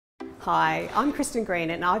Hi, I'm Kristen Green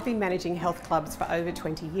and I've been managing health clubs for over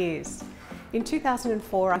 20 years. In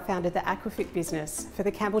 2004, I founded the AquaFit business for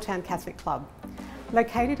the Cambelltown Catholic Club.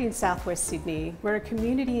 Located in southwest Sydney, we're a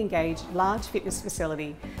community-engaged large fitness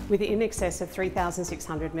facility with in excess of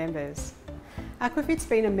 3,600 members. AquaFit's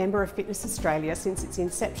been a member of Fitness Australia since its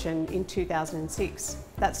inception in 2006.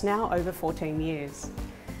 That's now over 14 years.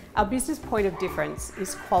 Our business point of difference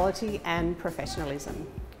is quality and professionalism.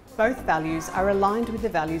 Both values are aligned with the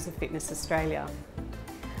values of Fitness Australia.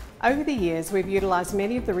 Over the years, we've utilised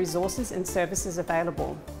many of the resources and services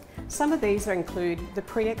available. Some of these include the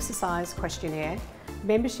pre-exercise questionnaire,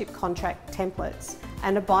 membership contract templates,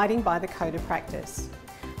 and abiding by the code of practice.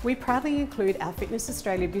 We proudly include our Fitness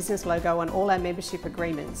Australia business logo on all our membership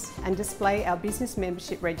agreements and display our business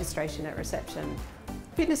membership registration at reception.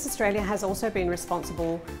 Fitness Australia has also been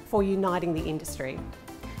responsible for uniting the industry.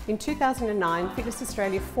 In 2009, Fitness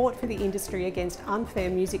Australia fought for the industry against unfair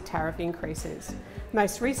music tariff increases.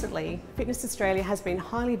 Most recently, Fitness Australia has been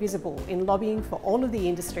highly visible in lobbying for all of the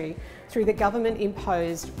industry through the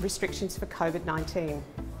government-imposed restrictions for COVID-19.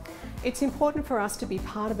 It's important for us to be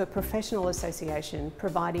part of a professional association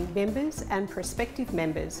providing members and prospective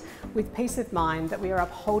members with peace of mind that we are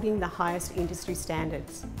upholding the highest industry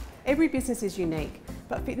standards. Every business is unique,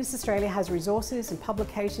 but Fitness Australia has resources and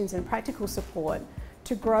publications and practical support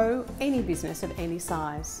to grow any business of any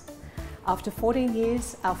size. After 14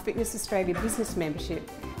 years, our Fitness Australia business membership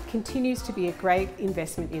continues to be a great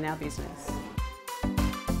investment in our business.